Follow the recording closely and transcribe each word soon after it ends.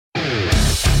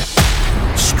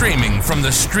streaming from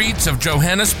the streets of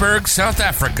Johannesburg, South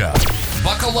Africa.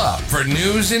 Buckle up for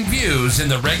news and views in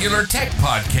the regular tech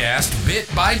podcast, Bit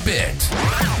by Bit.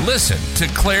 Listen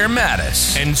to Claire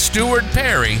Mattis and Stuart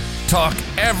Perry talk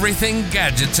everything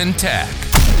gadgets and tech.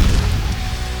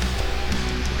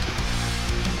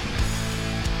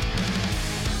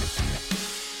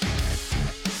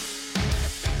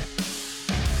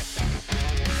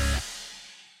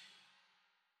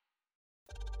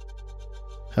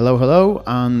 Hello,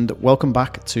 and welcome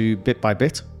back to Bit by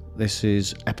Bit. This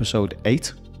is episode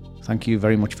 8. Thank you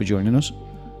very much for joining us.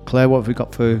 Claire, what have we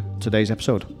got for today's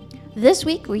episode? This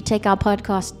week, we take our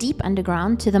podcast deep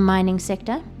underground to the mining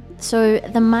sector. So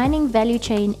the mining value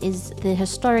chain is the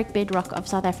historic bedrock of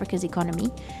South Africa's economy,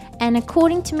 and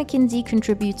according to McKinsey,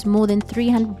 contributes more than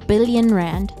 300 billion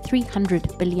rand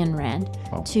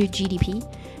wow. to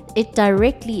GDP.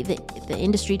 The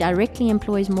industry directly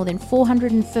employs more than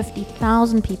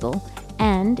 450,000 people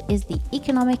and is the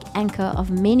economic anchor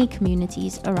of many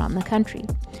communities around the country.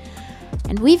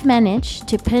 And we've managed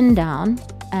to pin down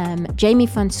Jamie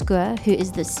van Schoor, who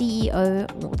is the CEO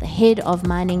or the head of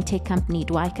mining tech company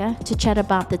Dwyka, to chat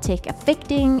about the tech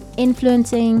affecting,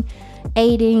 influencing,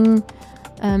 aiding,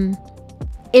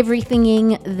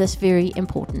 everythinging this very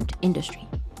important industry.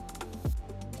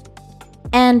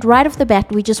 And right off the bat,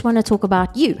 we just want to talk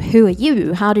about you. Who are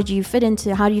you? How do you fit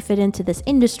into this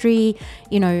industry?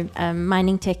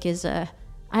 Mining tech is I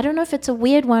don't know if it's a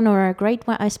weird one or a great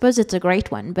one. I suppose it's a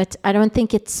great one, but I don't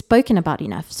think it's spoken about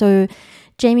enough. So,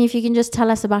 Jamie, if you can just tell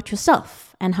us about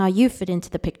yourself and how you fit into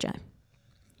the picture.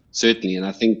 Certainly. And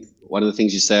I think one of the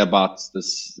things you say about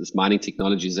this mining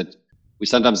technology is that we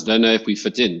sometimes don't know if we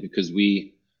fit in because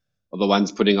we are the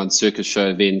ones putting on circus show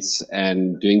events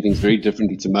and doing things very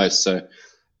differently to most. So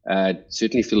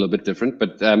certainly feel a bit different.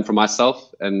 But for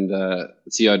myself and the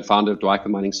CEO and founder of Dwyka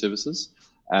Mining Services,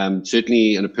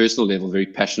 certainly on a personal level, very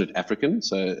passionate African.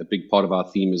 So a big part of our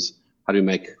theme is how do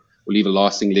we leave a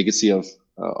lasting legacy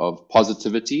of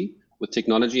positivity with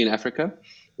technology in Africa,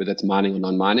 whether that's mining or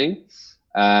non-mining.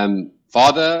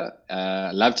 Father,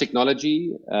 love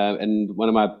technology. And one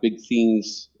of my big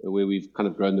themes where we've kind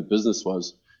of grown the business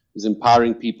is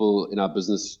empowering people in our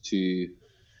business to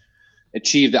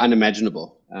achieve the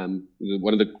unimaginable.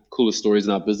 One of the coolest stories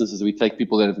in our business is we take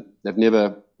people that have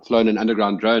never flown an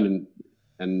underground drone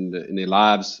and in their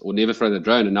lives, or never flown a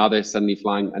drone, and now they're suddenly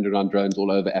flying underground drones all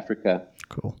over Africa.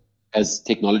 Cool. As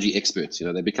technology experts.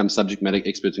 They become subject matter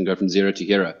experts and go from zero to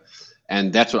hero.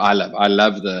 And that's what I love. I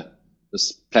love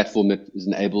this platform that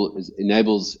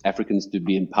enables Africans to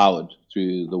be empowered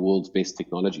through the world's best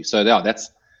technology. So yeah,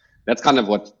 that's kind of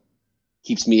what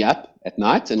keeps me up at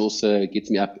night and also gets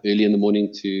me up early in the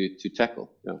morning to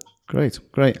tackle. Yeah. Great.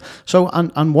 So,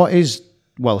 and what is,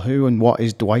 who and what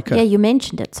is Dwyka? Yeah, you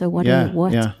mentioned it. So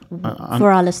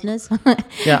for our listeners?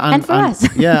 And for us.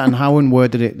 And how and where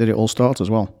did it all start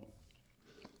as well?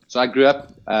 So I grew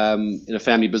up in a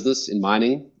family business in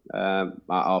mining.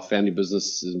 Our family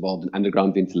business is involved in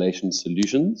underground ventilation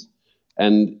solutions.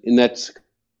 And in that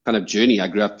kind of journey, I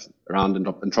grew up around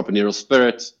entrepreneurial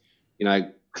spirit,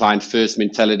 client first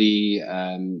mentality,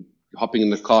 hopping in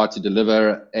the car to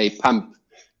deliver a pump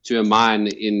to a mine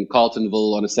in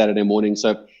Carltonville on a Saturday morning.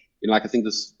 So, I think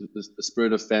the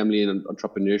spirit of family and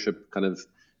entrepreneurship kind of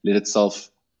led itself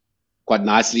quite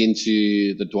nicely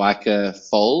into the Dwyka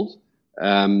fold.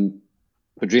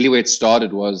 But really where it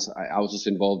started was I was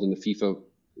also involved in the FIFA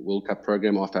World Cup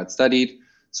program after I'd studied.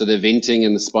 So the eventing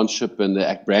and the sponsorship and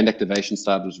the brand activation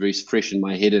side was very fresh in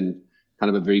my head and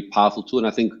kind of a very powerful tool. And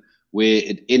I think where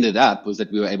it ended up was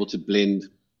that we were able to blend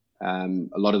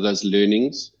a lot of those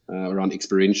learnings around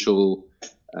experiential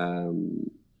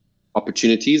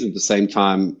opportunities, at the same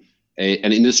time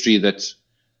an industry that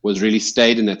was really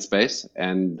stayed in that space,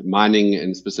 and mining,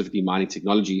 and specifically mining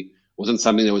technology, wasn't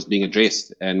something that was being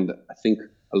addressed. And I think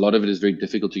a lot of it is very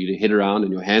difficult for you to head around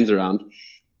and your hands around,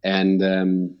 and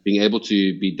being able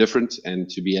to be different and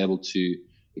to be able to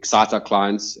excite our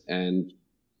clients, and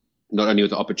not only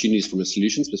with the opportunities from a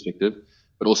solutions perspective,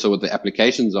 but also what the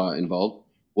applications are involved,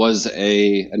 was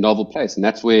a novel place. And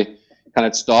that's where kind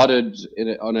of started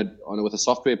with a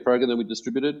software program that we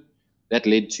distributed. That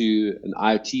led to an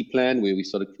IoT plan where we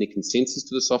started connecting sensors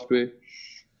to the software.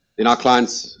 Then our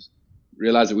clients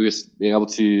realized that we were being able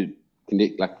to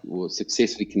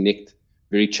successfully connect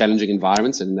very challenging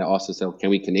environments, and they asked us, can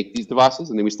we connect these devices?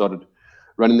 And then we started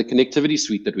running the connectivity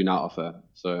suite that we now offer.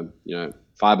 So,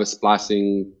 fiber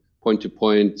splicing,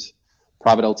 point-to-point,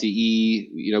 private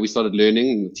LTE, we started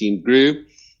learning, and the team grew,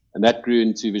 and that grew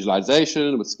into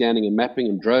visualization with scanning and mapping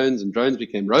and drones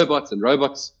became robots, and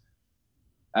robots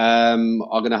are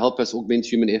going to help us augment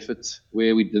human effort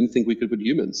where we didn't think we could put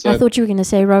humans. So, I thought you were going to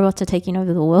say robots are taking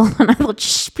over the world, and I thought,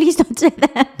 shh, please don't say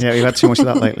that. Yeah, we've had too much of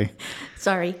that lately.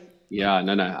 Sorry. yeah,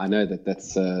 no, I know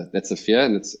that's a fear,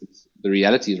 and it's the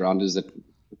reality around is that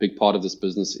a big part of this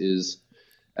business is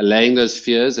allaying those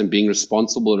fears and being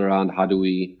responsible around how do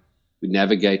we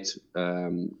navigate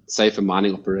safer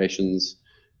mining operations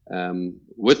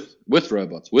with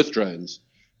robots, with drones,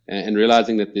 and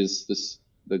realizing that there's this,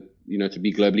 to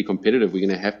be globally competitive, we're going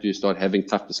to have to start having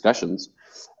tough discussions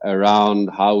around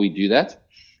how we do that.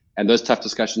 And those tough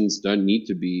discussions don't need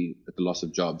to be at the loss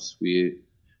of jobs.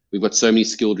 We've got so many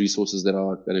skilled resources that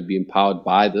are going to be empowered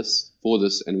by this, for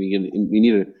this, and we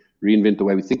need to reinvent the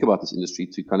way we think about this industry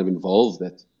to kind of involve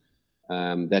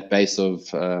that base of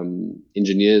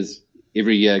engineers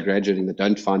every year graduating that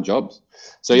don't find jobs.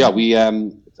 So yeah,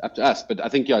 it's up to us. But I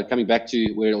think coming back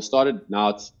to where it all started, now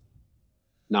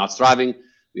it's thriving.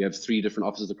 We have 3 different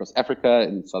offices across Africa,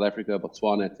 in South Africa,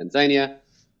 Botswana, Tanzania.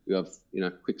 We have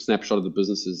quick snapshot of the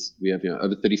businesses. We have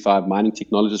over 35 mining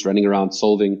technologists running around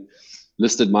solving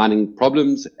listed mining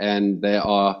problems, and they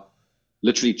are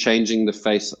literally changing the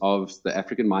face of the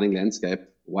African mining landscape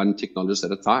one technologist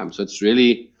at a time. So it's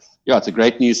really, it's a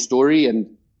great news story, and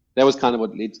that was kind of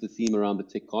what led to the theme around the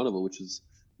Tech Carnival, which is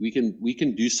we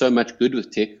can do so much good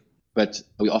with tech, but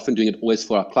we're often doing it always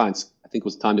for our clients. I think it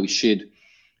was time that we shared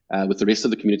with the rest of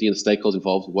the community and the stakeholders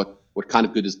involved what kind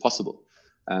of good is possible.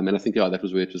 And I think that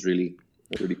was where it was really,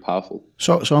 really powerful.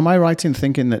 So am I right in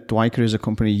thinking that Dwyka is a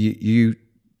company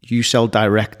you sell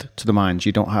direct to the mines?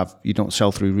 You don't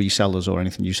sell through resellers or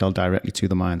anything. You sell directly to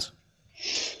the mines.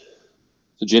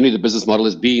 So generally, the business model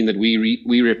has been that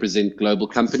we represent global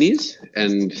companies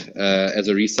and as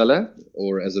a reseller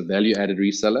or as a value-added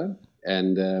reseller,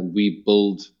 and we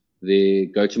build their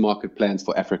go-to-market plans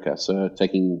for Africa. So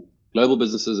taking global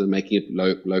businesses and making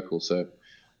it local. So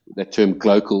that term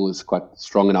 "glocal" is quite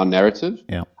strong in our narrative.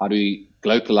 Yeah. How do we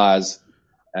globalize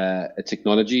a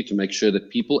technology to make sure that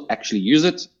people actually use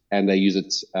it and they use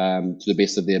it to the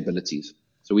best of their abilities?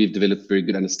 So we've developed a very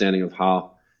good understanding of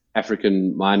how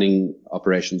African mining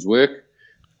operations work.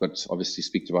 But obviously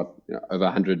speak to about over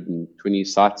 120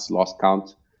 sites, last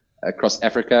count, across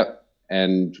Africa.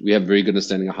 And we have a very good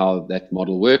understanding of how that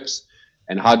model works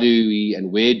and how do we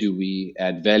and where do we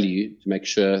add value to make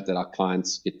sure that our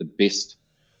clients get the best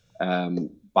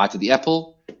bite of the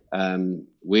apple.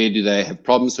 Where do they have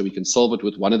problems so we can solve it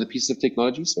with one of the pieces of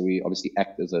technology? So we obviously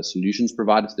act as a solutions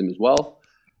provider to them as well.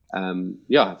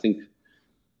 I think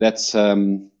that's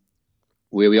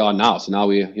where we are now. So now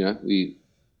we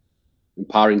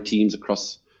empowering teams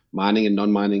across mining and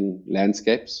non-mining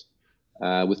landscapes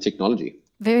with technology.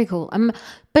 Very cool.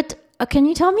 But can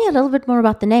you tell me a little bit more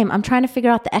about the name? I'm trying to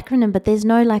figure out the acronym, but there's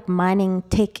no mining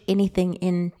tech anything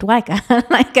in Dwyka.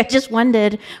 I just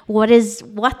wondered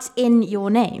what's in your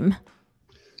name.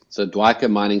 So Dwyka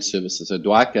Mining Services. So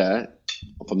Dwyka,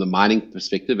 from the mining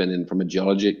perspective and then from a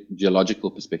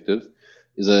geological perspective,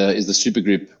 is the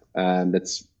supergroup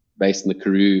that's based in the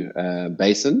Karoo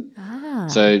Basin.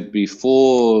 So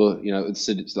before,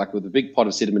 it's like with a big part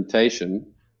of sedimentation,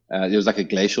 there was like a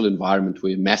glacial environment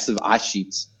where massive ice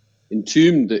sheets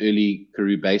entombed the early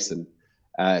Karoo Basin,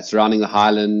 surrounding the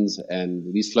highlands,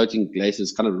 and these floating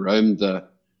glaciers kind of roamed the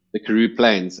Karoo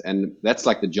Plains, and that's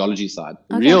like the geology side.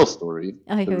 The real story,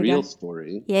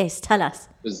 Yes, tell us.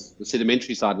 Was the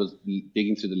sedimentary side was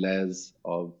digging through the layers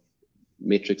of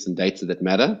metrics and data that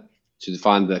matter to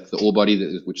find the ore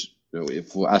body, which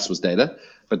for us was data.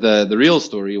 But the real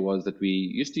story was that we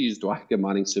used to use Dwyka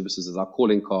Mining Services as our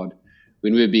calling card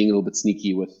when we were being a little bit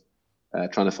sneaky with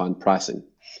trying to find pricing.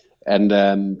 And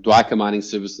Dwyka Mining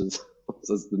Services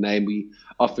was the name we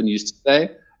often used to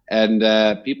say. And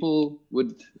people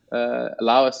would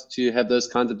allow us to have those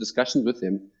kinds of discussions with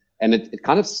them. And it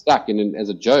kind of stuck. And as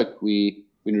a joke, when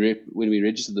we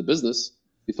registered the business,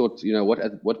 we thought,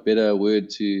 what better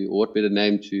what better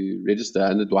name to register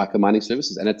under Dwyka Mining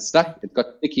Services? And it stuck. It got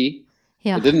sticky.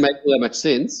 Yeah. It didn't make all that much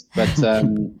sense, but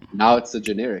now it's a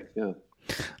generic. Yeah.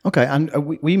 Okay, and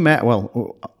we met.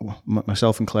 Well,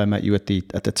 myself and Claire met you at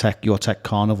your Tech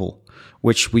Carnival,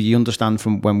 which we understand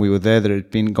from when we were there that it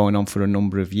had been going on for a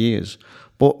number of years.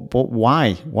 But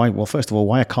why? Well, first of all,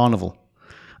 why a carnival?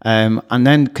 And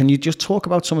then can you just talk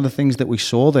about some of the things that we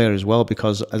saw there as well?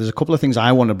 Because there's a couple of things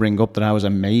I want to bring up that I was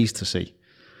amazed to see.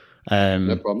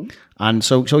 No problem. And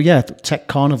so yeah, Tech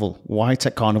Carnival. Why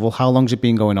Tech Carnival? How long's it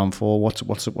been going on for? What's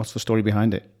the story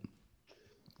behind it?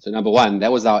 So number one,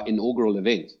 that was our inaugural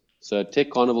event. So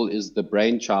Tech Carnival is the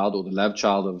brainchild or the love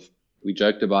child of we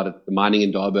joked about it, the Mining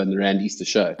in Durban and the Rand Easter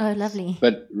show. Oh, lovely.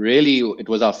 But really, it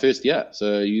was our first year.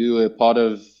 So you were part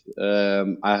of,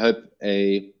 I hope,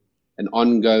 an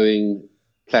ongoing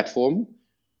platform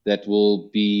that will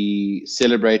be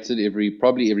celebrated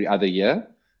probably every other year.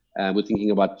 We're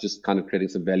thinking about just kind of creating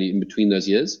some value in between those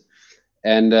years.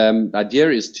 And the idea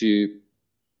was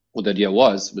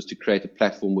to create a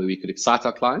platform where we could excite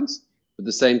our clients, but at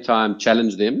the same time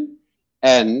challenge them.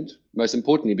 And most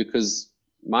importantly, because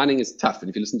mining is tough, and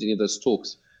if you listen to any of those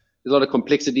talks, there's a lot of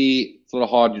complexity, it's a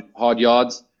lot of hard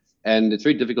yards, and it's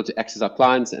very difficult to access our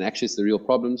clients and access the real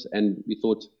problems. And we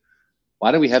thought,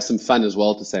 why don't we have some fun as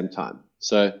well at the same time?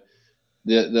 So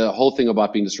the whole thing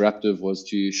about being disruptive was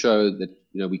to show that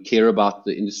we care about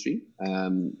the industry,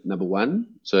 number one.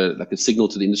 So like a signal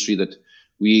to the industry that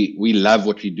we love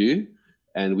what we do,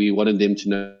 and we wanted them to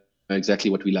know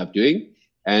exactly what we love doing.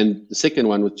 And the second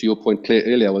one, to your point, Claire,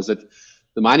 earlier, was that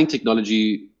the mining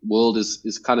technology world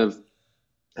is kind of,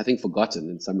 I think, forgotten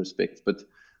in some respects, but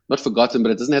not forgotten,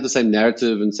 but it doesn't have the same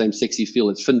narrative and same sexy feel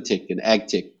as fintech and ag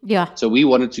tech. Yeah. So we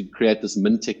wanted to create this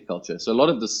mintech culture. So a lot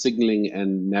of the signaling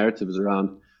and narrative is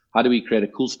around how do we create a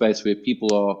cool space where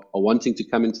people are wanting to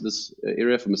come into this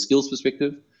area from a skills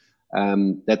perspective,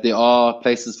 that there are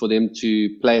places for them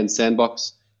to play and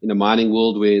sandbox in a mining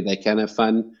world where they can have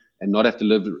fun and not have to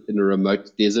live in a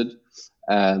remote desert.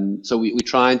 So we're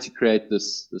trying to create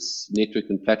this network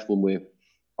and platform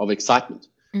of excitement.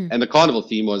 And the carnival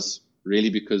theme was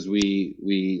really because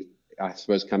we, I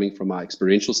suppose, coming from our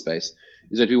experiential space,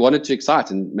 is that we wanted to excite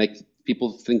and make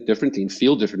people think differently and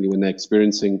feel differently when they're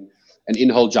experiencing an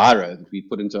in-hole gyro that we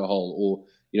put into a hole, or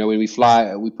when we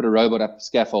fly, we put a robot up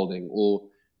scaffolding, or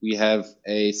we have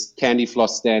a candy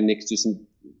floss stand next to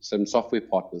some software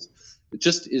partners. It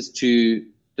just is to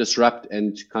disrupt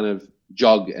and to kind of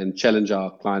jog and challenge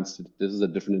our clients. This is a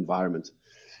different environment.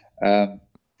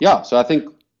 So I think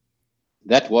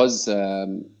that was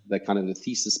the kind of the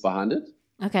thesis behind it.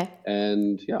 Okay.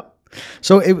 And yeah.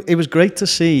 So it was great to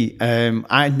see.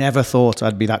 I never thought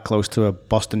I'd be that close to a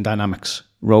Boston Dynamics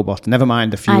robot, never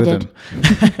mind a few of them.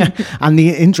 And the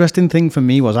interesting thing for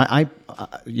me was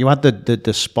you had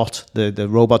the spot, the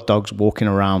robot dogs walking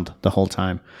around the whole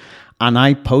time. And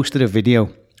I posted a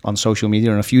video on social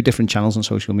media, on a few different channels on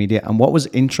social media. And what was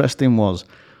interesting was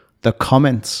the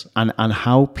comments and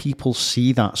how people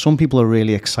see that. Some people are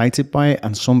really excited by it,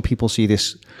 and some people see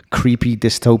this creepy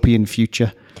dystopian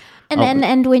future.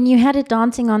 And when you had it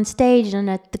dancing on stage and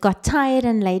it got tired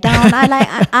and lay down,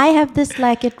 I have this,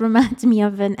 like, it reminds me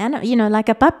of an animal, like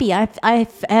a puppy. I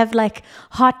have like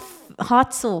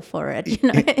heart sore for it.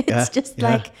 It's just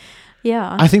like,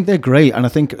 yeah. I think they're great, and I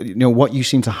think what you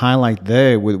seem to highlight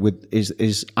there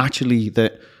is actually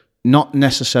that not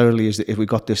necessarily is that if we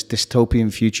got this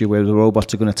dystopian future where the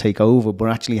robots are going to take over, but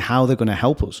actually how they're going to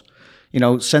help us.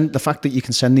 The fact that you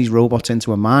can send these robots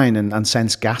into a mine and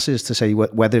sense gases to say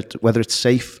whether it's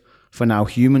safe for now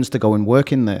humans to go and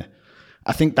work in there.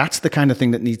 I think that's the kind of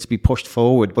thing that needs to be pushed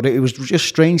forward. But it was just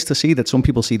strange to see that some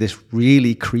people see this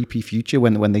really creepy future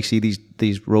when they see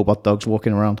these robot dogs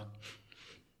walking around.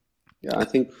 Yeah, I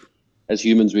think as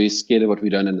humans, we're scared of what we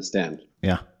don't understand.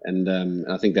 Yeah. And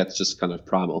I think that's just kind of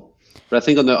primal. But I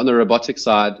think on the robotic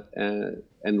side,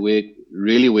 and where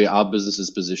our business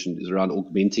is positioned is around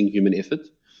augmenting human effort.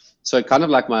 So kind of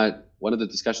like one of the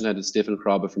discussions I had with Stefan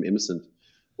Kraber from Emerson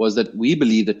was that we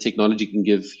believe that technology can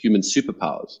give humans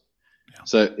superpowers. Yeah.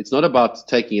 So it's not about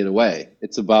taking it away.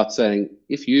 It's about saying,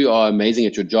 if you are amazing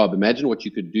at your job, imagine what you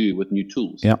could do with new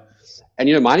tools. Yeah.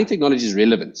 And mining technology is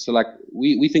relevant. So like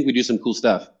we think we do some cool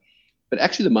stuff, but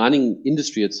actually the mining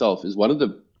industry itself is one of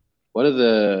the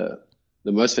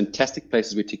most fantastic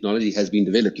places where technology has been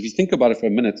developed. If you think about it for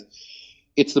a minute,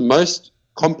 it's the most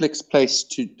complex place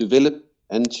to develop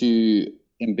and to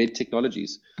embed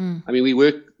technologies. I mean, we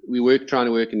work trying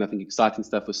to work in, I think, exciting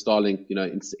stuff with Starlink,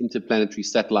 interplanetary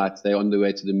satellites. They're on their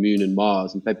way to the moon and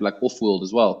Mars, and people like Offworld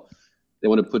as well. They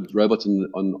want to put robots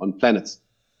on planets.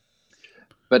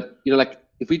 But, like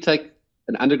if we take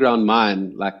an underground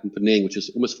mine like in Penang, which is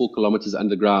almost 4 kilometers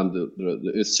underground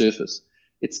the Earth's surface,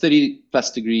 it's 30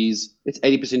 plus degrees, it's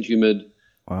 80% humid,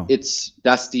 wow. It's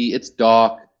dusty, it's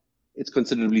dark, it's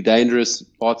considerably dangerous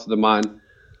parts of the mine.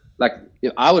 Like,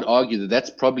 I would argue that that's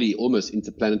probably almost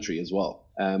interplanetary as well.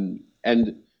 And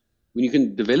when you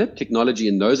can develop technology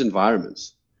in those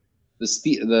environments,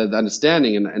 the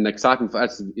understanding and the excitement for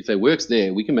us, if it works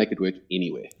there, we can make it work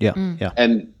anywhere. Yeah, yeah.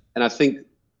 And I think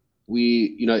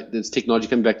this technology,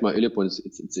 coming back to my earlier point,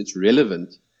 it's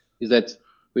relevant, is that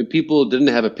when people didn't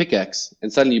have a pickaxe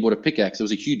and suddenly you bought a pickaxe, it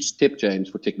was a huge step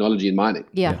change for technology in mining.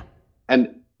 Yeah.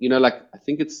 And like, I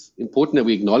think it's important that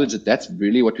we acknowledge that that's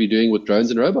really what we're doing with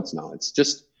drones and robots now. It's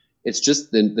just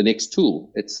the next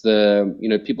tool. It's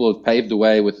people have paved the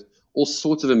way with all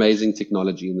sorts of amazing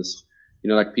technology in this,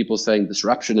 like people saying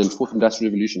disruption and fourth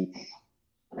industrial revolution.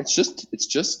 It's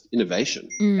just innovation.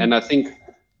 And I think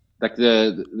like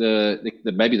the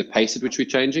maybe the pace at which we're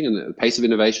changing and the pace of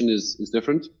innovation is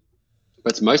different,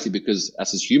 but it's mostly because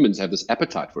us as humans have this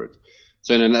appetite for it.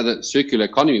 So in another circular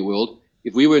economy world,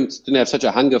 if we didn't have such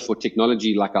a hunger for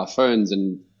technology like our phones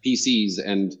and PCs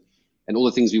and all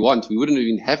the things we want, we wouldn't have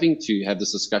been having to have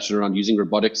this discussion around using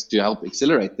robotics to help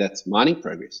accelerate that mining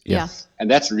progress. Yeah. And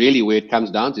that's really where it comes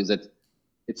down to, is that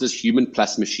it's this human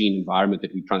plus machine environment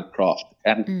that we're trying to craft.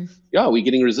 And we're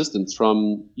getting resistance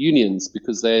from unions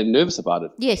because they're nervous about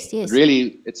it. Yes. But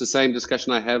really, it's the same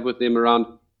discussion I have with them around,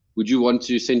 would you want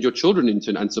to send your children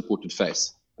into an unsupported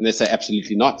phase? And they say,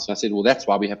 absolutely not. So I said, well, that's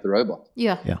why we have the robot.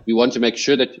 Yeah. We want to make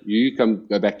sure that you can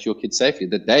go back to your kids safely,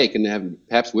 that they can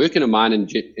perhaps work in a mine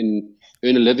and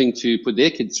earn a living to put their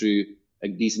kids through a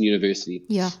decent university.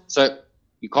 Yeah. So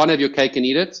you can't have your cake and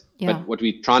eat it. Yeah. But what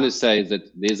we're trying to say is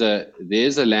that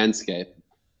there's a landscape,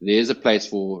 there's a place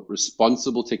for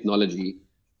responsible technology,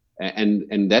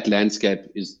 and that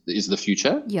landscape is the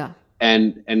future. Yeah.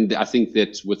 And I think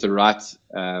that with the right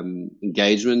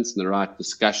engagements and the right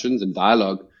discussions and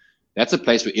dialogue, that's a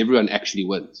place where everyone actually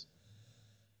wins.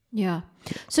 Yeah.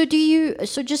 So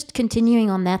just continuing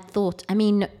on that thought, I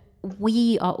mean,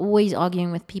 we are always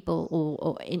arguing with people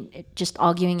or just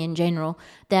arguing in general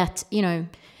that,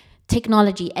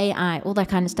 technology, AI, all that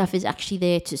kind of stuff is actually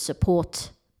there to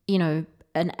support, a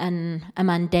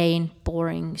mundane,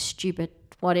 boring, stupid,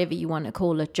 whatever you want to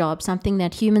call it, job, something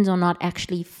that humans are not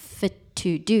actually fit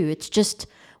to do. It's just,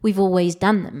 we've always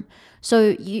done them.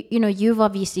 So, you've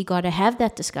obviously got to have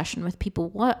that discussion with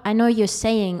people. I know you're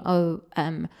saying,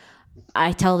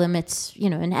 I tell them it's,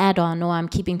 an add-on, or I'm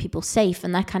keeping people safe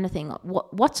and that kind of thing.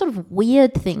 What sort of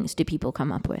weird things do people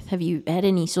come up with? Have you had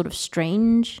any sort of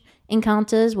strange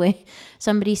encounters where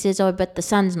somebody says, oh, but the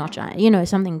sun's not shining,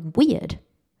 something weird?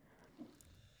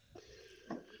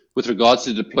 With regards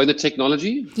to deploying the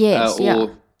technology? Yes,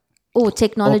 or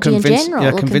technology in general.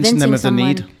 Yeah, convincing them of the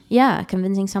need. Yeah,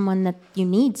 convincing someone that you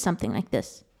need something like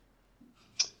this.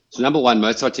 So number one,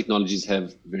 most of our technologies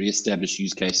have very established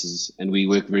use cases, and we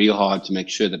work very hard to make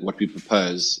sure that what we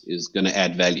propose is going to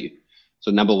add value.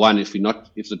 So number one, if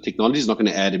the technology is not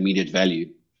going to add immediate value,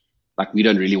 like, we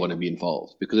don't really want to be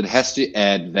involved, because it has to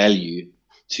add value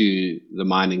to the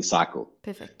mining cycle.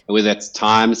 Perfect. Whether that's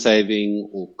time saving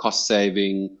or cost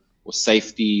saving or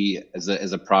safety as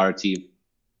a priority,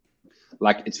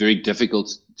 like, it's very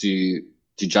difficult to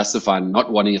justify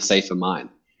not wanting a safer mine.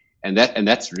 And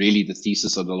that's really the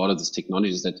thesis of a lot of this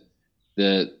technology, is that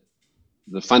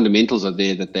the fundamentals are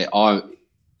there, that they are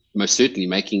most certainly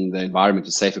making the environment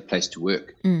a safer place to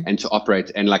work and to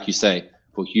operate, and like you say,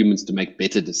 for humans to make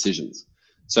better decisions.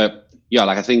 So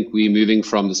I think we're moving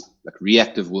from this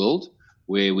reactive world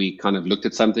where we kind of looked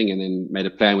at something and then made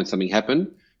a plan when something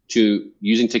happened, to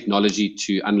using technology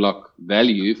to unlock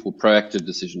value for proactive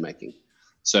decision making.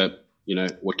 So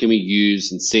what can we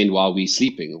use and send while we're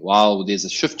sleeping, while there's a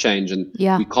shift change and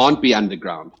we can't be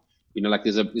underground? Like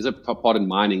there's a part in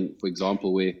mining, for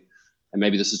example, where, and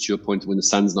maybe this is to your point, when the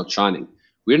sun's not shining,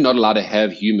 we're not allowed to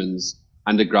have humans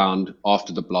underground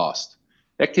after the blast.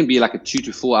 That can be like a 2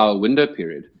 to 4 hour window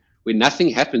period where nothing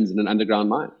happens in an underground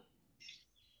mine.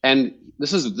 And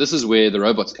this is where the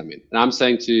robots come in. And I'm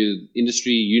saying to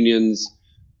industry unions,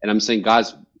 and I'm saying,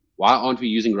 guys, why aren't we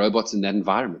using robots in that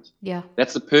environment? Yeah.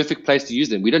 That's the perfect place to use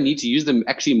them. We don't need to use them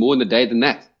actually more in the day than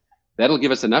that. That'll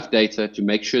give us enough data to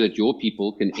make sure that your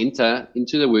people can enter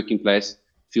into the working place,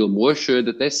 feel more assured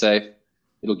that they're safe.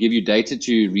 It'll give you data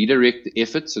to redirect the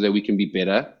effort so that we can be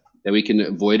better, that we can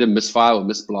avoid a misfire or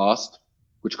misblast,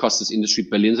 which costs this industry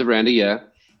billions of rand a year.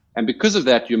 And because of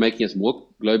that, you're making us more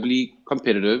globally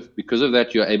competitive. Because of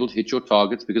that, you're able to hit your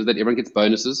targets. Because of that, everyone gets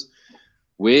bonuses.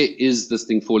 Where is this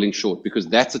thing falling short? Because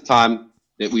that's a time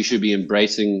that we should be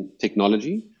embracing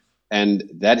technology, and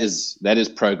that is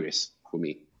progress for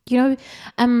me.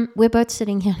 We're both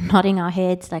sitting here nodding our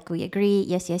heads like we agree.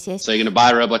 Yes. So you're going to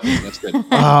buy a robot? That's good.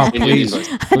 Oh,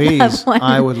 please.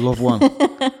 I would love one.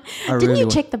 Didn't you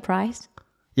check the price?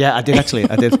 Yeah, I did actually.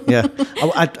 I did. Yeah,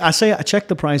 I say I checked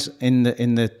the price in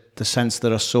the sense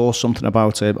that I saw something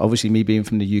about. Obviously, me being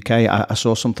from the UK, I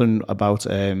saw something about.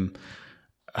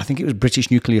 I think it was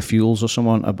British Nuclear Fuels or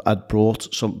someone had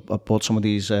bought some of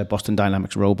these Boston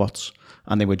Dynamics robots,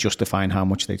 and they were justifying how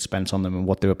much they'd spent on them and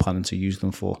what they were planning to use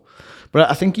them for. But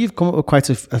I think you've come up with quite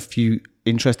a few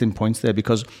interesting points there,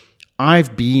 because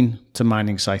I've been to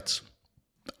mining sites,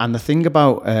 and the thing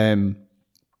about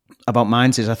about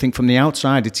mines is I think from the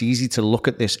outside, it's easy to look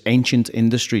at this ancient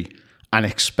industry and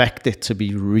expect it to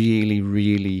be really,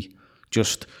 really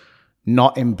just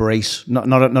not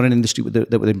an industry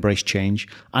that would embrace change.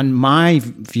 And my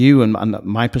view and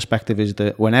my perspective is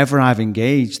that whenever I've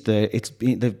engaged,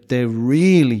 they're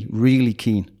really, really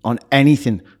keen on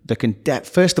anything that can,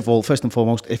 first and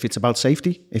foremost, if it's about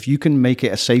safety, if you can make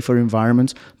it a safer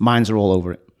environment, mines are all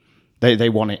over it. They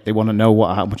want it. They want to know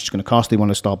how much it's going to cost. They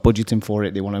want to start budgeting for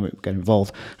it. They want to get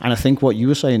involved. And I think what you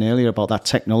were saying earlier about that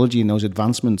technology and those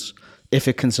advancements, if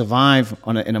it can survive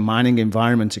in a mining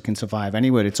environment, it can survive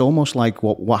anywhere. It's almost like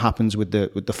what happens with the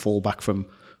fallback from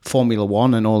Formula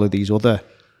One and all of these other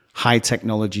high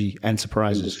technology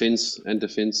enterprises.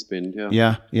 Defense spend.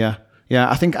 Yeah.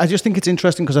 I just think it's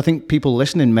interesting because I think people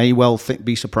listening may well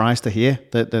be surprised to hear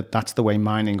that that's the way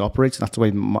mining operates. That's the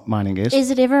way mining is. Is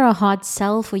it ever a hard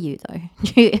sell for you though?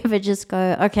 Do you ever just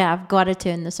go, okay, I've got to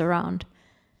turn this around?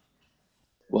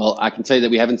 Well, I can tell you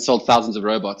that we haven't sold thousands of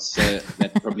robots, so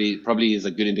that probably is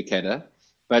a good indicator.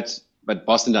 But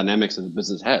Boston Dynamics as a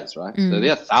business has, right? So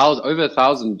there are over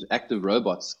 1,000 active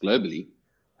robots globally.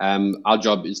 Our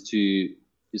job is to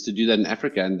do that in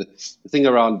Africa. And the thing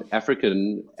around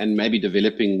African and maybe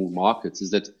developing markets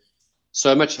is that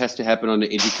so much has to happen on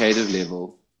an educative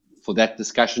level for that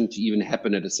discussion to even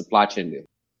happen at a supply chain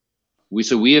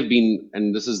level. We have been,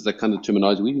 and this is the kind of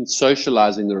terminology, we've been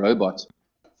socializing the robot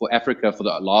for Africa for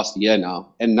the last year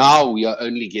now. And now we are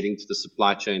only getting to the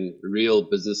supply chain, real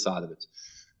business side of it.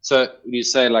 So when you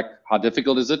say like, how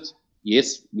difficult is it?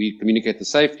 Yes, we communicate the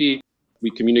safety.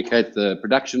 We communicate the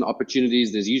production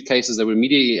opportunities. There's use cases that will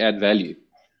immediately add value.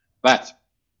 But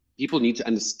people need to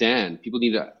understand. People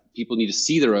need to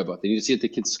see the robot. They need to see it at the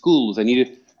kids' schools. They need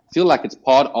to feel like it's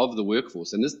part of the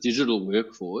workforce. And this digital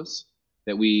workforce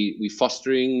that we're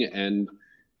fostering and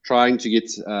trying to get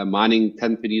mining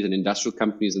companies and industrial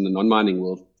companies in the non-mining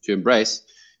world to embrace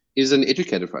is an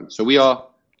educator front. So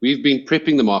we've been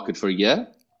prepping the market for a year.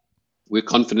 We're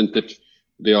confident that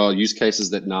there are use cases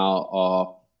that now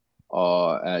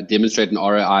are demonstrating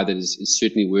ROI that is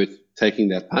certainly worth taking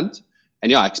that punt.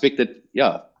 And I expect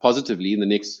that, positively in the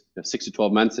next 6 to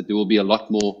 12 months that there will be a lot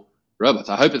more robots.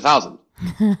 I hope 1,000.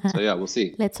 So we'll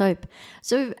see. Let's hope.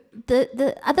 So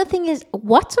the other thing is,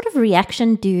 what sort of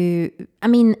reaction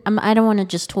I don't want to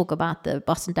just talk about the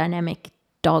Boston Dynamic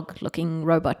dog-looking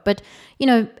robot, but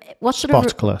what sort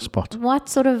Spot. What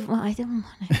sort of? Well, I don't want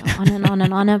to go on and on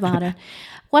and on about it.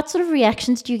 What sort of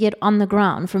reactions do you get on the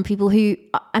ground from people who?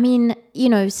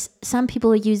 Some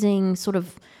people are using sort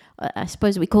of. I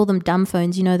suppose we call them dumb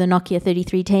phones, the Nokia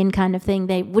 3310 kind of thing.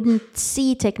 They wouldn't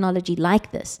see technology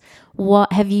like this.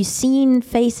 What have you seen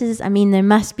faces? There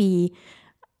must be,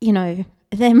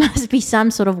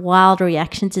 some sort of wild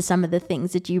reaction to some of the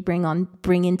things that you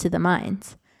bring into the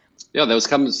mines. Yeah, there was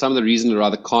some of the reason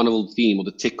around the carnival theme or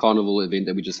the Tech Carnival event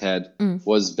that we just had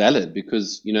was valid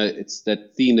because, it's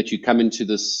that theme that you come into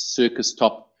this circus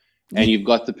top and you've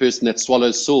got the person that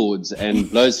swallows swords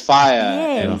and blows fire.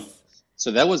 Yes. And so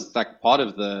that was like part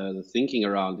of the thinking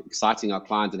around exciting our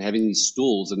clients and having these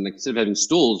stalls. And instead of having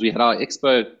stalls, we had our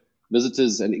expo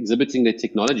visitors and exhibiting their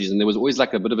technologies. And there was always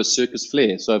like a bit of a circus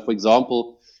flair. So for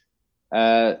example,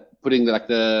 putting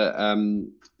the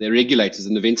regulators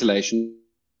and the ventilation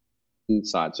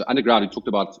side. So underground, we talked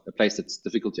about a place that's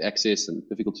difficult to access and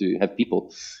difficult to have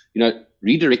people.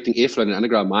 Redirecting airflow in an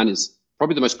underground mine is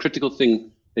probably the most critical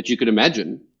thing that you could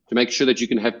imagine to make sure that you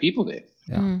can have people there.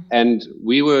 Yeah. And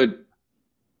we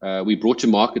brought to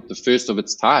market the first of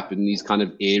its type in these kind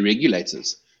of air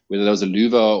regulators, whether there was a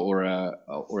louver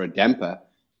or a damper.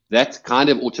 That kind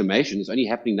of automation is only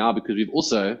happening now because we've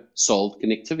also solved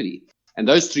connectivity. And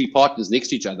those three partners next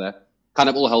to each other kind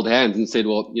of all held hands and said,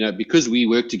 well, because we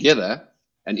work together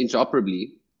and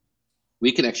interoperably,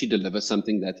 we can actually deliver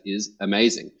something that is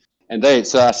amazing. And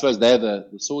so I suppose they're the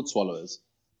sword swallowers.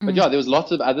 But there was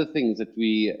lots of other things that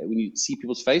when you see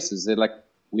people's faces, they're like,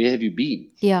 where have you been?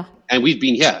 Yeah. And we've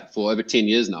been here for over 10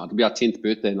 years now. It'll be our 10th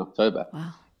birthday in October.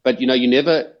 Wow. But you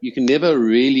can never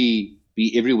really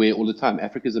be everywhere all the time.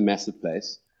 Africa is a massive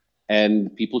place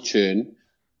and people churn,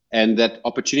 and that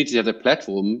opportunity to have a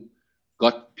platform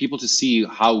got people to see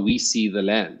how we see the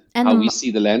land, how we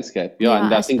see the landscape.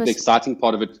 And I think the exciting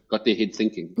part of it got their head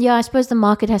thinking. Yeah, I suppose the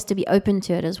market has to be open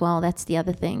to it as well. That's the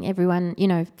other thing. Everyone,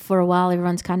 for a while,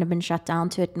 everyone's kind of been shut down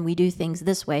to it, and we do things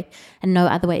this way and no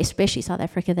other way, especially South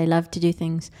Africa. They love to do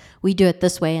things. We do it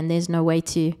this way, and there's no way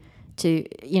to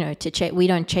we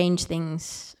don't change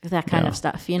things, that kind of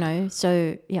stuff,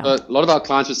 So, yeah. A lot of our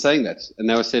clients were saying that, and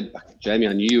they said, Jamie,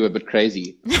 I knew you were a bit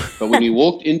crazy. But when we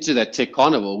walked into that Tech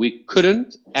Carnival, we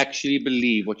couldn't actually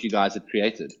believe what you guys had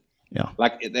created. Yeah.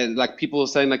 Like people were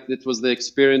saying, like it was the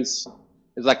experience.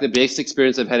 It's like the best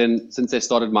experience they've had since they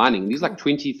started mining. These like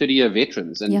 20, 30-year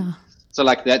veterans, and so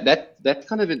like that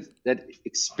kind of that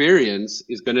experience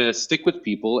is going to stick with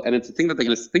people, and it's a thing that they're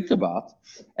going to think about,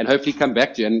 and hopefully come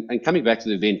back to. And coming back to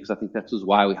the event, because I think that was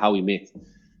how we met.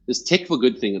 This Tech for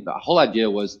Good thing. The whole idea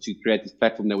was to create this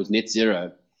platform that was net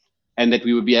zero, and that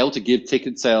we would be able to give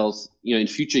ticket sales, in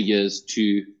future years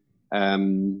to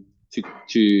 3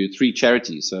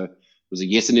 charities. So it was a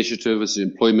Yes Initiative, it was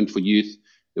employment for youth.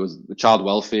 There was the child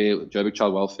welfare, Joburg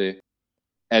Child Welfare,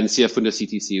 and Siafunda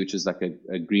CTC, which is like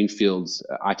a Greenfields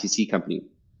ITC company.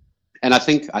 And I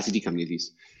think ICT company at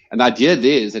least. And the idea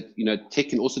there is that, tech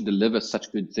can also deliver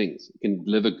such good things. It can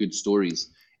deliver good stories.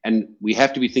 And we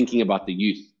have to be thinking about the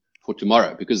youth for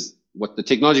tomorrow, because what the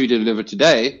technology we deliver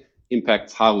today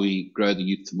impacts how we grow the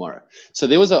youth tomorrow. So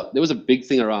there was a big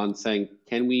thing around saying,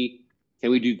 can we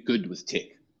do good with tech?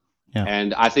 Yeah.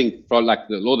 And I think from like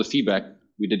a lot of the feedback,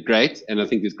 we did great, and I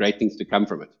think there's great things to come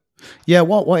from it. Yeah,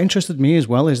 what interested me as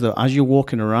well is that as you're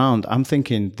walking around, I'm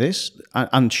thinking this,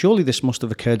 and surely this must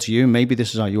have occurred to you. Maybe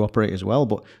this is how you operate as well,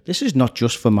 but this is not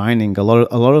just for mining. A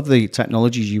lot of the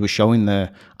technologies you were showing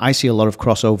there, I see a lot of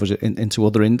crossovers into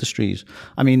other industries.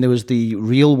 I mean, there was the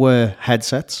RealWear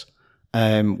headsets,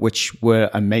 which were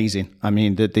amazing. I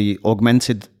mean, the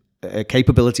augmented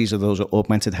capabilities of those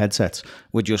augmented headsets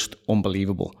were just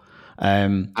unbelievable.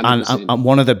 And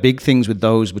one of the big things with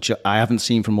those, which I haven't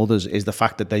seen from others, is the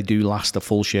fact that they do last a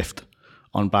full shift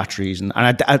on batteries. And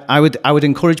I would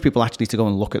encourage people actually to go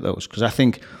and look at those, because I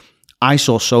think I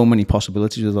saw so many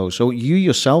possibilities with those. So you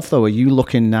yourself, though, are you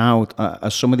looking now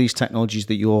at some of these technologies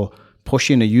that you're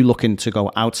pushing? Are you looking to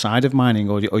go outside of mining,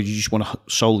 or you just want to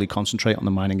solely concentrate on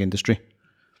the mining industry?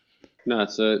 No,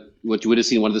 so what you would have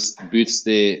seen, one of the booths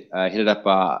there, headed up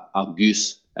by our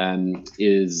Goose,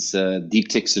 is Deep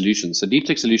Tech Solutions. So Deep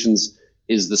Tech Solutions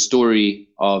is the story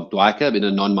of Dwyka in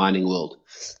a non-mining world.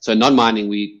 So non-mining,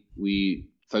 we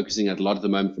focusing at a lot at the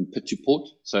moment from pit to port.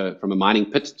 So from a mining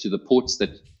pit to the ports that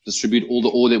distribute all the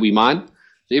ore that we mine.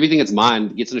 So everything that's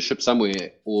mined gets on a ship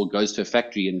somewhere or goes to a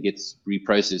factory and gets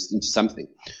reprocessed into something.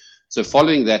 So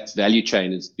following that value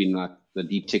chain has been like the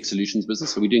Deep Tech Solutions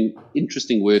business. So we're doing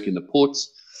interesting work in the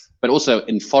ports, but also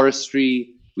in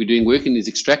forestry. We're doing work in these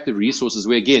extractive resources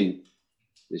where, again,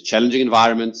 there's challenging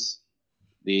environments,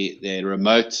 they're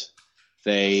remote,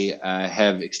 they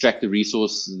have extractive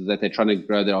resources that they're trying to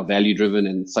grow that are value-driven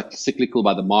and cyclical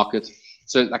by the market.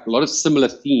 So like a lot of similar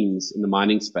themes in the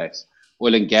mining space.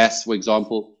 Oil and gas, for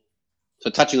example. So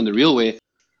touching on the RealWear,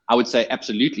 I would say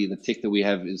absolutely the tech that we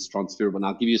have is transferable. And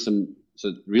I'll give you some.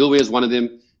 So RealWear is one of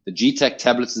them. The GTAC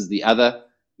tablets is the other.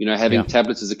 Having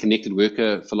tablets as a connected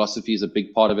worker philosophy is a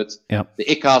big part of it. Yeah. The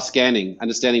ECAR scanning,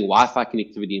 understanding Wi-Fi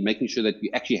connectivity and making sure that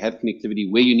you actually have connectivity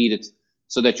where you need it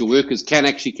so that your workers can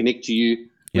actually connect to you,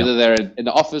 whether they're in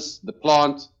the office, the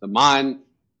plant, the mine,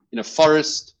 in a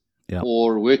forest,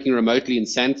 or working remotely in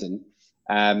Sandton,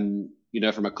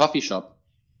 from a coffee shop.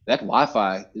 That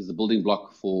Wi-Fi is the building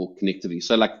block for connectivity.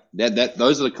 So like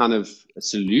those are the kind of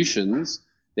solutions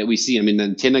that we see. I mean, the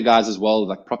antenna guys as well,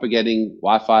 like propagating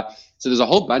Wi-Fi. So there's a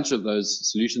whole bunch of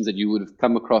those solutions that you would have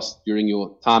come across during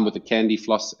your time with the Candy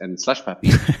Floss and Slush Puppy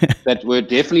that were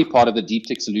definitely part of the Deep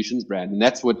Tech Solutions brand. And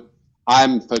that's what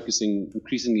I'm focusing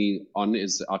increasingly on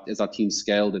as our team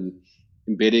scaled and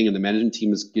embedding, and the management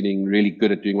team is getting really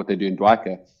good at doing what they do in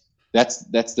Dwyka.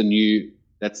 That's the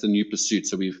new pursuit.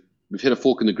 So we've hit a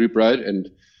fork in the group road and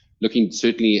looking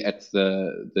certainly at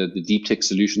the deep tech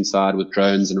solution side with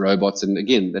drones and robots. And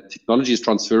again, that technology is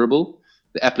transferable.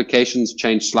 The applications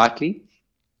change slightly,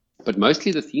 but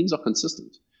mostly the themes are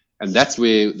consistent. And that's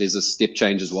where there's a step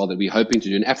change as well that we're hoping to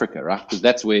do in Africa, right? Because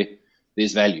that's where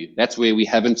there's value. That's where we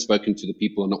haven't spoken to the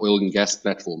people on the oil and gas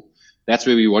platform. That's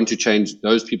where we want to change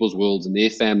those people's worlds and their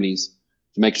families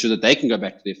to make sure that they can go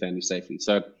back to their family safely.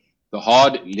 So the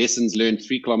hard lessons learned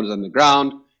 3 kilometers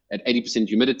underground at 80%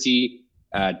 humidity,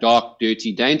 dark,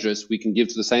 dirty, dangerous, we can give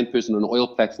to the same person on an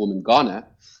oil platform in Ghana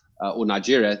or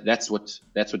Nigeria. That's what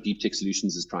Deep Tech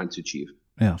Solutions is trying to achieve.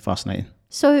 Yeah, fascinating.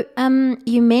 So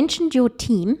you mentioned your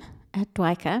team at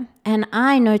Dwyka, and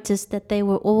I noticed that they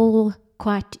were all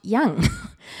quite young,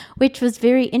 which was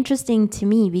very interesting to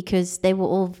me because they were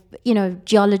all,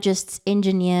 geologists,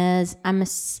 engineers. I'm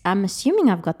assuming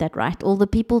I've got that right. All the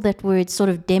people that were sort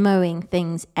of demoing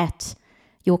things at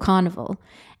your carnival.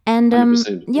 And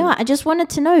I just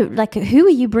wanted to know, like, who are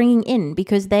you bringing in?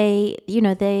 Because they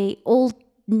all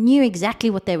knew exactly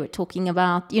what they were talking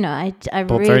about. I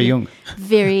but really,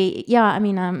 very young. I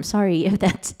mean, I'm sorry if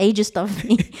that's ageist of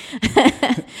me.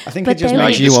 I think it just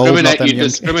makes you old, not them young.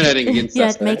 Discriminating against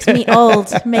us. It makes me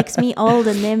old. Makes me old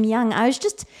and them young.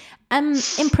 I'm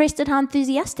impressed at how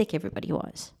enthusiastic everybody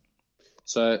was.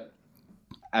 So,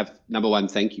 number one,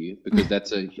 thank you, because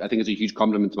I think it's a huge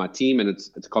compliment to my team, and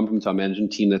it's a compliment to our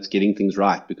management team that's getting things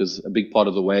right, because a big part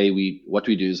of the way what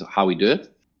we do is how we do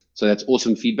it. So that's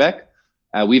awesome feedback.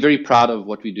 We're very proud of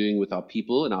what we're doing with our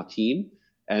people and our team,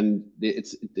 and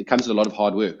it comes with a lot of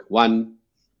hard work.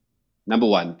 Number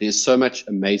one, there's so much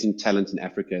amazing talent in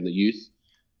Africa and the youth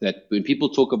that when people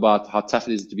talk about how tough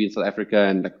it is to be in South Africa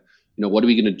and what are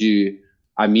we going to do,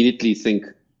 I immediately think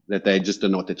that they just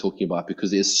don't know what they're talking about,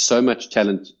 because there's so much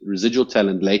talent, residual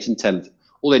talent, latent talent.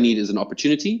 All they need is an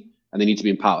opportunity, and they need to be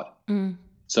empowered.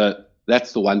 So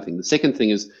that's the one thing. The second thing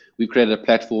is we've created a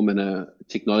platform and a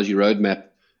technology roadmap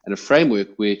and a framework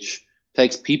which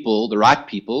takes people, the right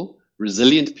people,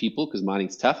 resilient people, because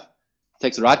mining's tough,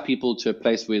 takes the right people to a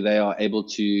place where they are able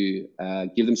to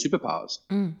give them superpowers.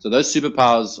 So those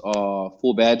superpowers are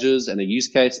 4 badges and a use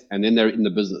case, and then they're in the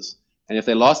business. And if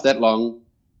they last that long,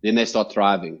 then they start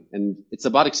thriving. And it's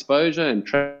about exposure and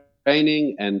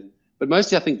training. But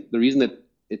mostly I think the reason that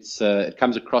it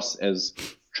comes across as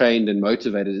trained and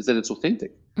motivated is that it's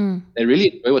authentic. They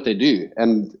really enjoy what they do.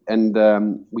 And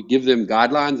we give them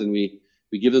guidelines, and we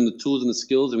give them the tools and the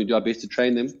skills, and we do our best to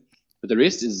train them. But the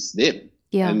rest is them.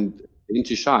 And getting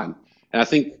to shine. And I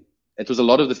think it was a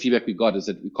lot of the feedback we got is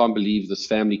that we can't believe this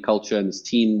family culture and this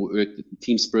team work, the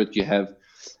team spirit you have.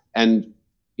 And,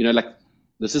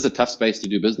 this is a tough space to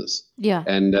do business.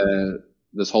 And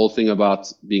this whole thing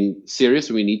about being serious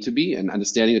when we need to be and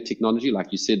understanding the technology,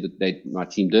 like you said, that my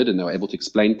team did, and they were able to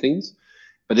explain things.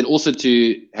 But then also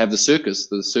to have the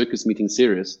circus meeting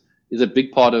serious is a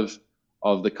big part of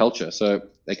the culture. So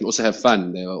they can also have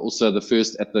fun. They were also the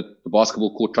first at the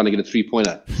basketball court trying to get a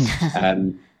 3-pointer.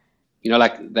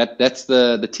 That's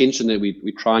the tension that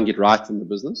we try and get right in the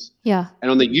business.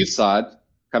 And on the youth side,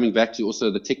 coming back to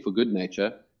also the tech for good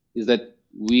nature, is that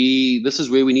this is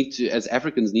where we need to, as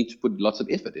Africans, need to put lots of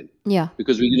effort in.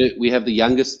 Because we have the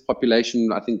youngest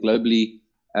population, I think, globally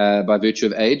by virtue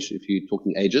of age, if you're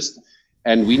talking ageist.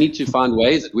 And we need to find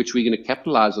ways at which we're going to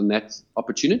capitalize on that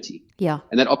opportunity.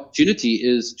 And that opportunity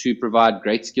is to provide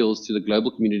great skills to the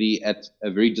global community at a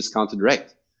very discounted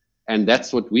rate. And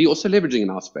that's what we're also leveraging in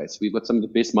our space. We've got some of the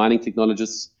best mining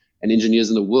technologists and engineers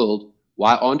in the world.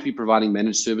 Why aren't we providing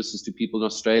managed services to people in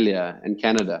Australia and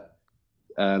Canada?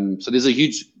 So there's a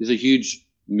huge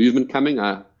movement coming.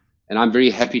 And I'm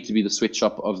very happy to be the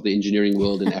sweatshop of the engineering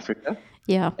world in Africa.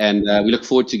 And we look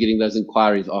forward to getting those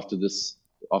inquiries after this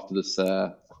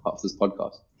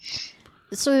podcast.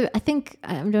 So I think,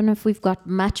 I don't know if we've got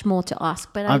much more to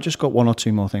ask, but I've just got 1 or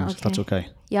 2 more things. That's okay.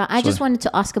 I just wanted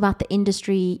to ask about the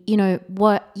industry.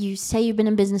 What you say, you've been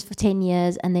in business for 10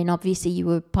 years, and then obviously you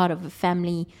were part of a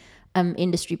family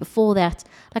industry before that.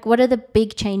 Like, what are the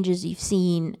big changes you've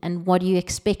seen, and what do you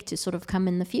expect to sort of come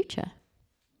in the future?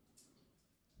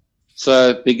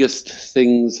 So biggest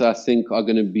things I think are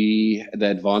going to be the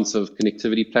advance of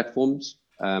connectivity platforms.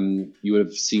 You would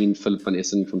have seen Philip van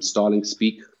Essen from Starlink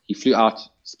speak. He flew out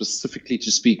specifically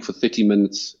to speak for 30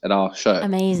 minutes at our show.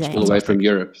 Amazing. All the way from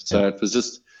Europe. So it was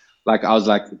just I was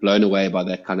blown away by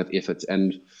that kind of effort.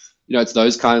 And, it's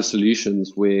those kind of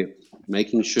solutions where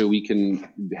making sure we can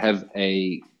have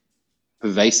a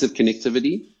pervasive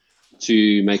connectivity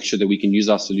to make sure that we can use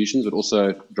our solutions, but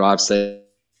also drive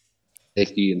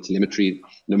safety and telemetry,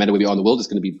 no matter where we are in the world, is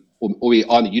going to be, or we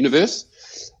are in the universe,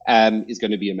 is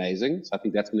going to be amazing. So I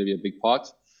think that's going to be a big part.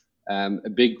 A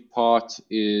big part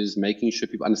is making sure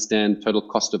people understand total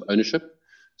cost of ownership.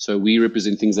 So we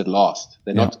represent things that last.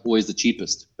 They're not always the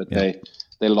cheapest, but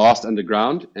they last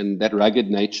underground. And that rugged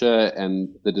nature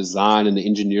and the design and the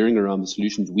engineering around the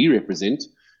solutions we represent,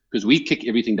 because we kick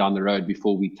everything down the road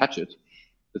before we touch it.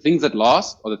 The things that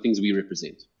last are the things we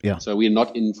represent. So we're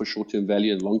not in for short-term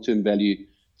value, and long-term value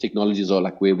technologies are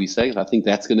where we say. I think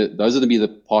those are going to be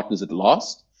the partners that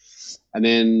last. And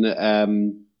then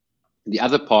the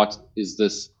other part is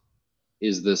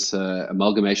this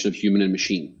amalgamation of human and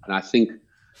machine. And I think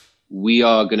we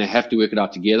are going to have to work it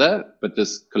out together, but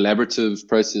this collaborative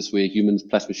process where humans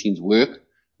plus machines work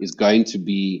is going to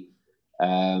be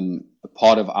a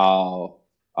part of our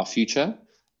future.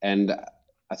 And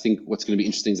I think what's going to be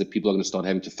interesting is that people are going to start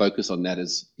having to focus on that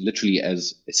as literally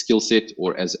as a skill set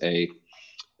or as a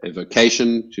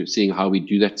vocation, to seeing how we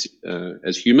do that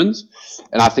as humans.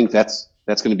 And I think that's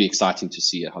going to be exciting to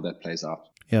see how that plays out.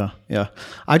 Yeah.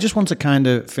 I just want to kind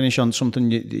of finish on something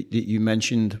that you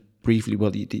mentioned briefly.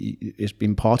 Well, it's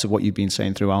been part of what you've been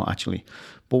saying throughout, actually.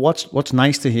 But what's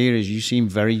nice to hear is you seem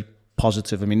very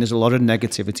positive. I mean, there's a lot of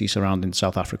negativity surrounding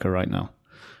South Africa right now.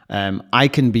 I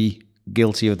can be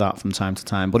guilty of that from time to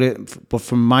time. But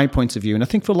from my point of view, and I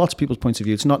think for lots of people's points of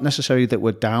view, it's not necessarily that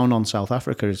we're down on South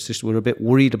Africa. It's just we're a bit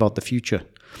worried about the future.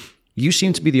 You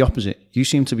seem to be the opposite. You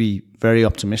seem to be very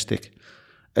optimistic.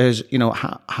 As you know,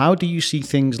 how do you see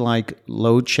things like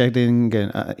load shedding?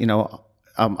 And you know,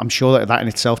 I'm sure that in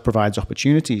itself provides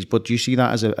opportunities. But do you see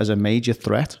that as a major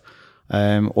threat,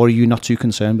 or are you not too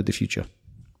concerned with the future?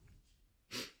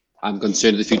 I'm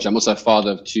concerned with the future. I'm also a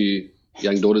father of 2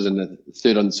 young daughters and a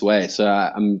third on its way. So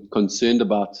I'm concerned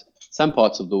about some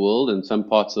parts of the world and some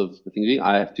parts of the thing.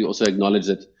 I have to also acknowledge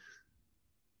that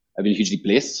I've been hugely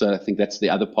blessed. So I think that's the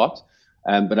other part.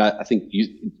 But I think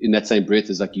in that same breath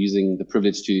is like using the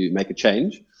privilege to make a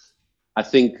change. I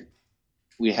think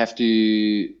we have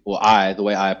to, the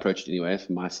way I approach it anyway,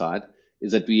 from my side,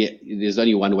 is that there's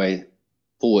only one way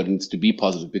forward, and it's to be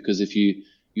positive. Because if you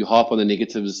harp on the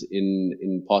negatives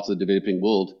in parts of the developing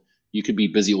world, you could be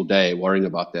busy all day worrying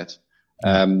about that.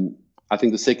 I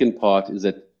think the second part is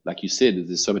that, like you said,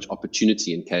 there's so much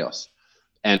opportunity in chaos.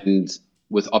 And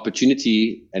with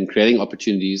opportunity and creating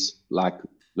opportunities like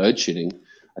load shedding,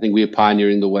 I think we are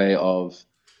pioneering the way of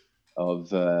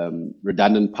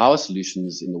redundant power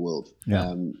solutions in the world.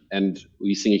 Yeah. And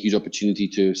we're seeing a huge opportunity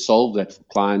to solve that for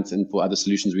clients and for other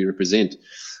solutions we represent.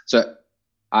 So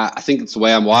I think it's the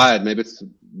way I'm wired. Maybe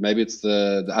it's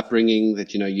the upbringing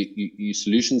that, you know, you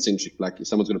solution centric. Like if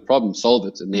someone's got a problem, solve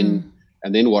it,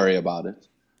 and then worry about it.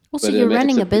 Also, But, you're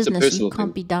running a it's business. You can't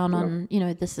thing. be down on, you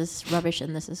know, this is rubbish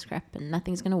and this is crap and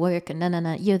nothing's going to work. And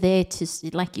no. You're there to,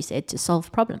 like you said, to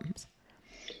solve problems.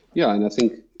 Yeah, and I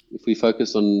think if we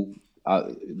focus on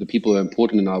the people who are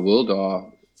important in our world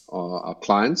are our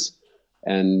clients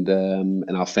and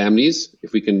our families,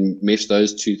 if we can mesh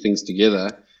those two things together,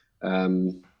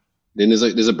 then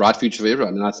there's a bright future for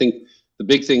everyone. And I think the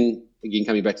big thing, again,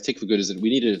 coming back to Tech for Good, is that we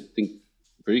need to think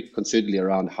very concertedly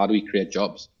around how do we create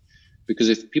jobs. Because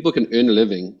if people can earn a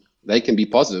living, they can be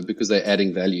positive because they're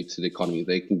adding value to the economy.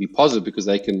 They can be positive because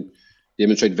they can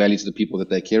demonstrate value to the people that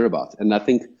they care about. And I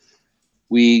think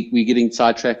we're getting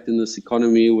sidetracked in this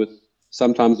economy with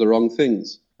sometimes the wrong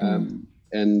things. And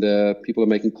people are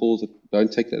making calls that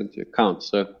don't take that into account.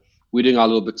 So we're doing our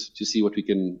little bit to see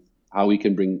how we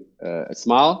can bring a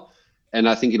smile. And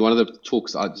I think in one of the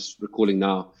talks I'm just recalling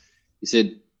now, he said,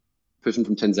 a person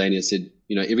from Tanzania said,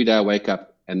 you know, every day I wake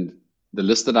up and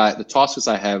the tasks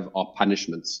I have are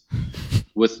punishments.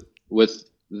 With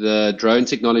the drone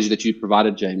technology that you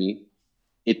provided, Jamie,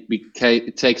 it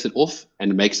takes it off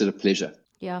and makes it a pleasure.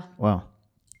 Yeah. Wow.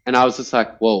 And I was just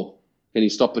like, whoa, can you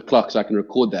stop the clock so I can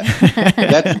record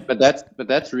that? but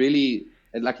that's really,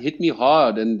 it like hit me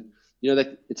hard. And you know,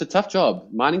 that it's a tough job.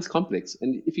 Mining's complex.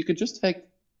 And if you could just take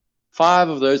 5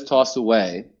 of those tasks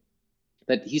away,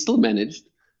 that he still managed,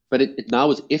 but it now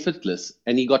was effortless.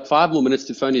 And he got 5 more minutes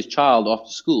to phone his child after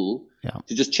school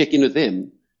to just check in with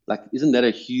them. Like, isn't that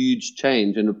a huge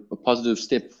change and a positive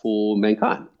step for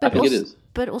mankind? I think it is.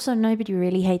 But also nobody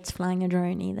really hates flying a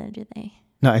drone either, do they?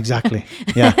 No, exactly.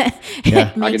 Yeah. It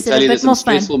I makes can it tell a you bit there's more some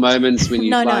fun. stressful moments when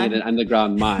you're flying No. in an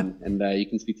underground mine, and you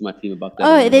can speak to my team about that.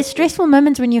 Oh, there's stressful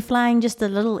moments when you're flying just a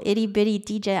little itty bitty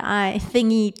DJI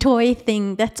thingy toy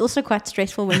thing. That's also quite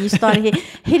stressful when you start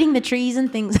hitting the trees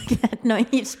and things like that. No,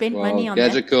 you've spent money on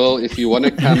that. Gadget, if you want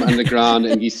to come underground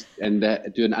and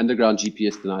do an underground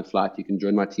GPS denied flight, you can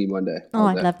join my team one day. Oh,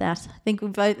 I'd love that. I think we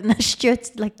both,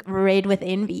 Stuart's like red with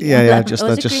envy. Yeah. I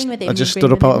just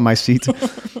stood up out of my seat.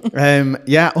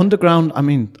 Underground. I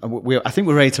mean, I think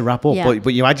we're ready to wrap up,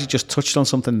 but you actually just touched on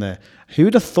something there. Who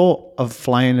would have thought of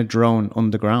flying a drone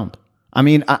underground? I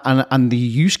mean, and the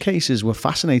use cases were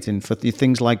fascinating for the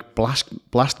things like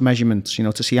blast measurements, you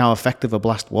know, to see how effective a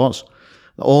blast was.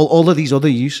 All of these other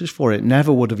uses for it,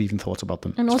 never would have even thought about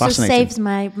them. And it's also saves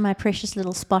my precious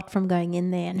little Spot from going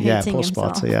in there and hurting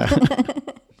himself.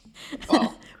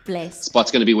 Wow. Bless.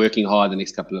 Spot's going to be working hard the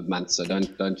next couple of months, so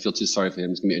don't feel too sorry for him.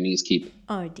 It's going to be earning his keep.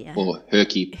 Oh dear. Or her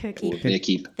keep. Or their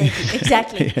keep.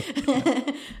 Exactly.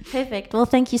 Perfect. Well,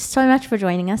 thank you so much for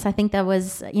joining us. I think that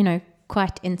was,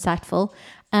 quite insightful.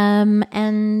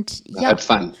 I had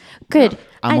fun. Good.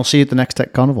 And we'll see you at the next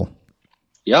Tech Carnival.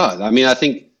 Yeah, I mean, I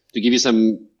think to give you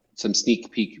some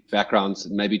sneak peek backgrounds,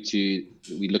 maybe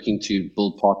we're looking to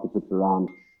build partnerships around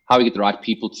how we get the right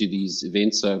people to these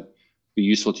events. So be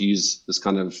useful to use this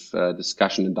kind of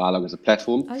discussion and dialogue as a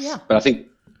platform. Oh, yeah. But I think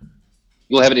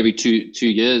we'll have it every two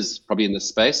years, probably in this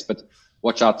space. But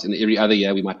watch out, in every other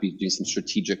year, we might be doing some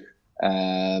strategic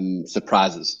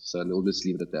surprises. So we'll just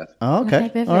leave it at that. Oh, okay.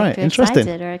 Perfect. All right. We're Interesting.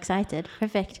 Excited.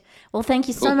 Perfect. Well, thank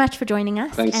you so much for joining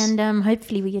us. Thanks. And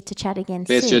hopefully we get to chat again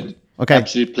Cheers, soon. Jude. Okay.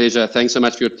 Absolute pleasure. Thanks so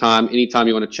much for your time. Anytime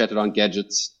you want to chat around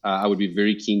gadgets, I would be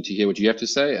very keen to hear what you have to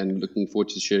say, and looking forward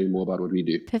to sharing more about what we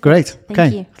do. Perfect. Great. Thank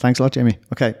Okay. you. Thanks a lot, Jamie.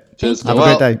 Okay. Cheers. Have a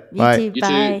great day. You Bye. too. You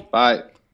Bye. too. Bye.